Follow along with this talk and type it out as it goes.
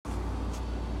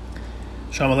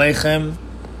Shalom Aleichem,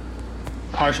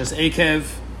 Parashas Eikev.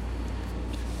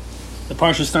 The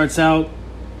Parsha starts out,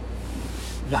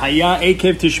 V'haya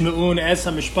Eikev tishme'un es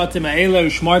ha-mishpatim ha'ela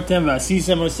u'shmartem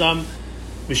v'asisem osam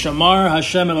v'shamar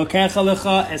Hashem Elokecha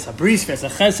lecha es ha-bris v'es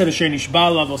ha-chesed asher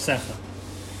nishba l'avosecha.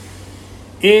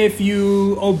 If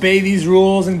you obey these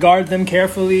rules and guard them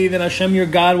carefully, then Hashem your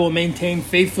God will maintain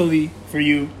faithfully for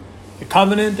you the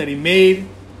covenant that He made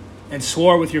and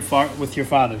swore with your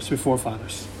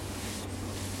forefathers.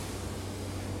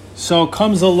 So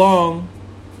comes along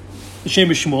the Shem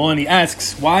Shmuel and he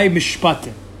asks, why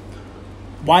mishpatim?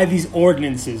 Why these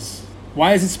ordinances?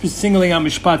 Why is it singling out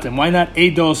mishpatim? Why not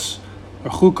eidos or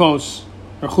chukos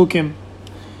or chukim?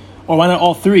 Or why not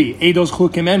all three, eidos,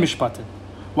 chukim, and mishpatim?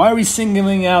 Why are we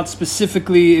singling out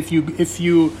specifically if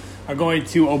you are going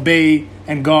to obey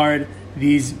and guard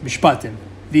these mishpatim,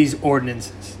 these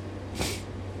ordinances?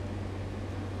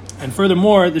 And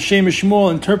furthermore, the Shem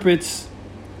Shmuel interprets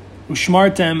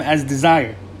ushmartem as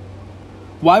desire.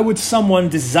 Why would someone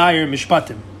desire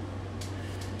mishpatim?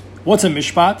 What's a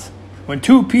mishpat? When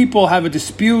two people have a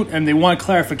dispute and they want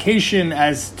clarification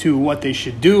as to what they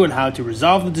should do and how to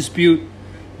resolve the dispute,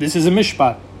 this is a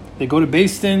mishpat. They go to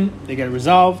Beis Din, they get it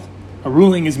resolved, a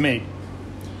ruling is made.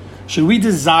 Should we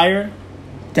desire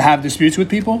to have disputes with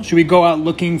people? Should we go out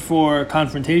looking for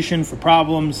confrontation, for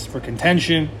problems, for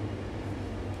contention?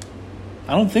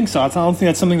 I don't think so. I don't think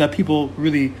that's something that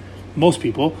most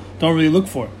people don't really look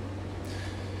for.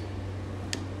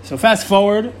 So fast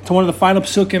forward to one of the final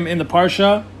psukim in the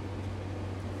Parsha.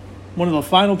 One of the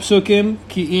final psukim,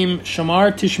 Ki'im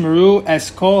Shamar Tishmeru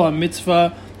Eskol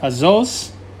HaMitzvah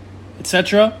Hazos,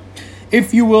 etc.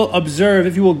 If you will observe,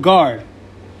 if you will guard,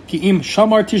 Ki'im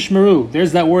Shamar Tishmeru,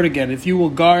 there's that word again. If you will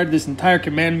guard this entire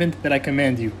commandment that I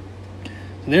command you.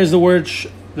 So there's the word,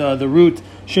 the root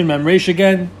Shin Mem Resh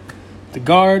again, the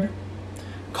guard.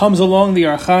 Comes along the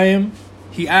Archaim.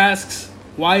 He asks,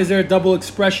 why is there a double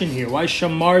expression here? Why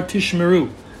Shamar Tishmeru?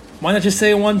 Why not just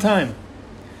say it one time?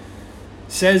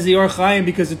 Says the Archaim,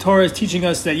 because the Torah is teaching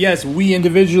us that yes, we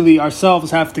individually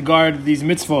ourselves have to guard these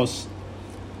mitzvos.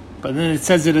 But then it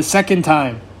says it a second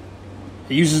time.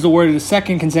 It uses the word a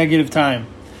second consecutive time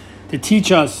to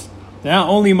teach us that not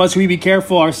only must we be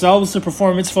careful ourselves to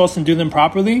perform mitzvos and do them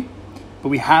properly, but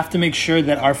we have to make sure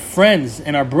that our friends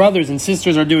and our brothers and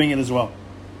sisters are doing it as well.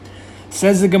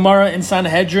 Says the Gemara in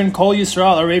Sanhedrin, Kol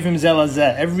Yisrael Arevim Zel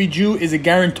Hazeh. Every Jew is a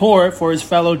guarantor for his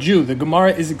fellow Jew. The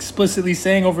Gemara is explicitly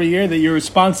saying over here that you're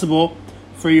responsible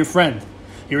for your friend.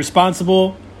 You're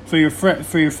responsible for your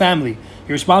family.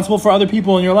 You're responsible for other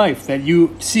people in your life that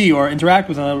you see or interact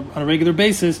with on a regular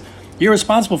basis. You're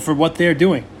responsible for what they're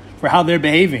doing, for how they're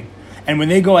behaving. And when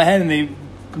they go ahead and they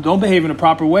don't behave in a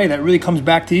proper way, that really comes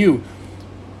back to you.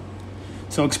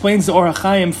 So explains the Or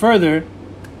HaChaim further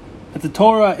that the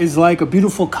Torah is like a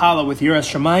beautiful kala with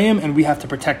Yiras Shamayim, and we have to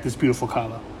protect this beautiful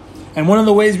kala. And one of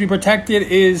the ways we protect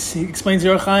it is, he explains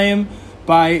the Or HaChaim,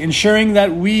 by ensuring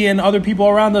that we and other people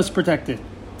around us protect it.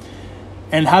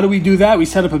 And how do we do that? We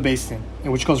set up a Beis Din,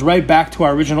 which goes right back to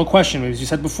our original question. As you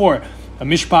said before, a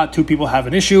mishpat, two people have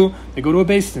an issue, they go to a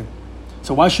Beis Din.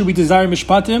 So why should we desire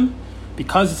mishpatim?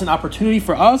 Because it's an opportunity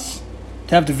for us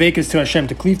to have dveikus to Hashem,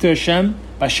 to cleave to Hashem,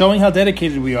 by showing how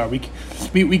dedicated we are.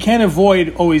 We can't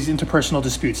avoid always interpersonal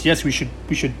disputes. Yes, we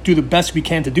should do the best we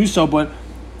can to do so, but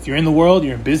if you're in the world,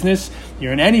 you're in business,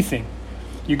 you're in anything,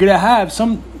 you're going to have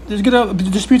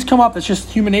disputes come up. That's just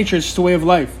human nature. It's just a way of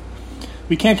life.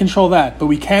 We can't control that, but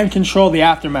we can control the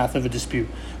aftermath of a dispute.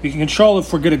 We can control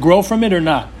if we're going to grow from it or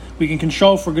not. We can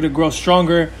control if we're going to grow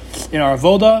stronger in our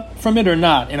avoda from it or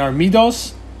not. In our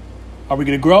midos, are we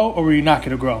going to grow or are we not going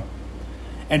to grow?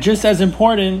 And just as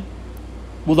important,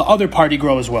 will the other party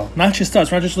grow as well? Not just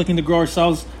us. We're not just looking to grow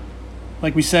ourselves.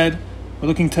 Like we said, we're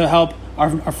looking to help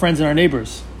our friends and our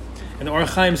neighbors. And the Or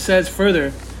HaChaim says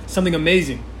further something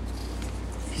amazing.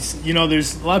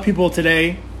 There's a lot of people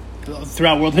today,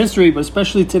 throughout world history, but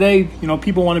especially today,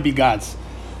 people want to be gods.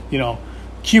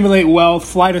 Accumulate wealth,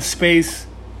 fly to space,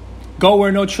 go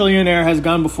where no trillionaire has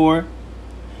gone before.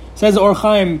 Says the Or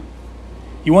HaChaim,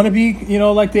 you want to be,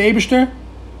 like the Eibishter?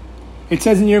 It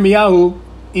says in Yirmiyahu,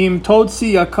 Im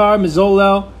totzi yakar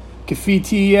mizolel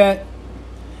kefiti.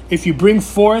 If you bring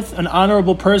forth an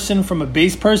honorable person from a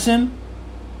base person,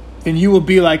 then you will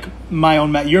be like my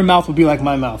own mouth. Your mouth will be like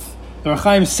my mouth. The Or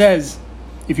HaChaim says,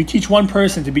 if you teach one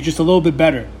person to be just a little bit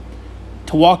better,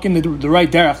 to walk in the right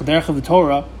derech, the derech of the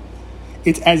Torah,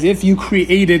 it's as if you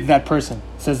created that person,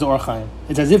 says the Or HaChaim.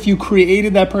 It's as if you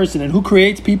created that person. And who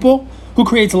creates people? Who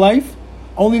creates life?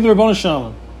 Only the Ribbono Shel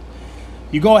Olam.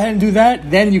 You go ahead and do that,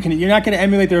 then you're not going to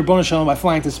emulate the Ribbono Shel Olam by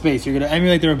flying to space. You're going to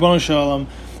emulate the Ribbono Shel Olam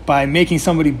by making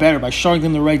somebody better, by showing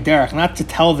them the right derech, not to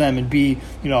tell them and be,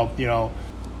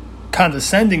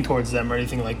 condescending towards them or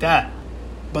anything like that,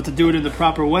 but to do it in the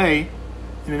proper way,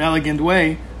 in an elegant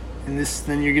way, and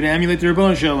then you're going to emulate the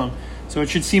Ribono Shel Olam. So it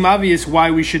should seem obvious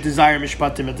why we should desire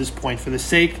mishpatim at this point, for the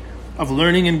sake of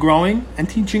learning and growing and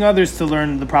teaching others to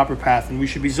learn the proper path. And we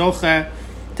should be zocheh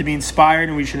to be inspired,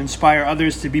 and we should inspire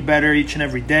others to be better each and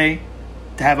every day,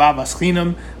 to have avas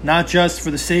chinam, not just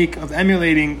for the sake of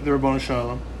emulating the Ribono Shel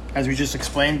Olam, as we just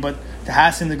explained, but to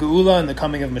hasten the geula and the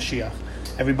coming of Mashiach.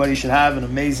 Everybody should have an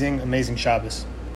amazing, amazing Shabbos.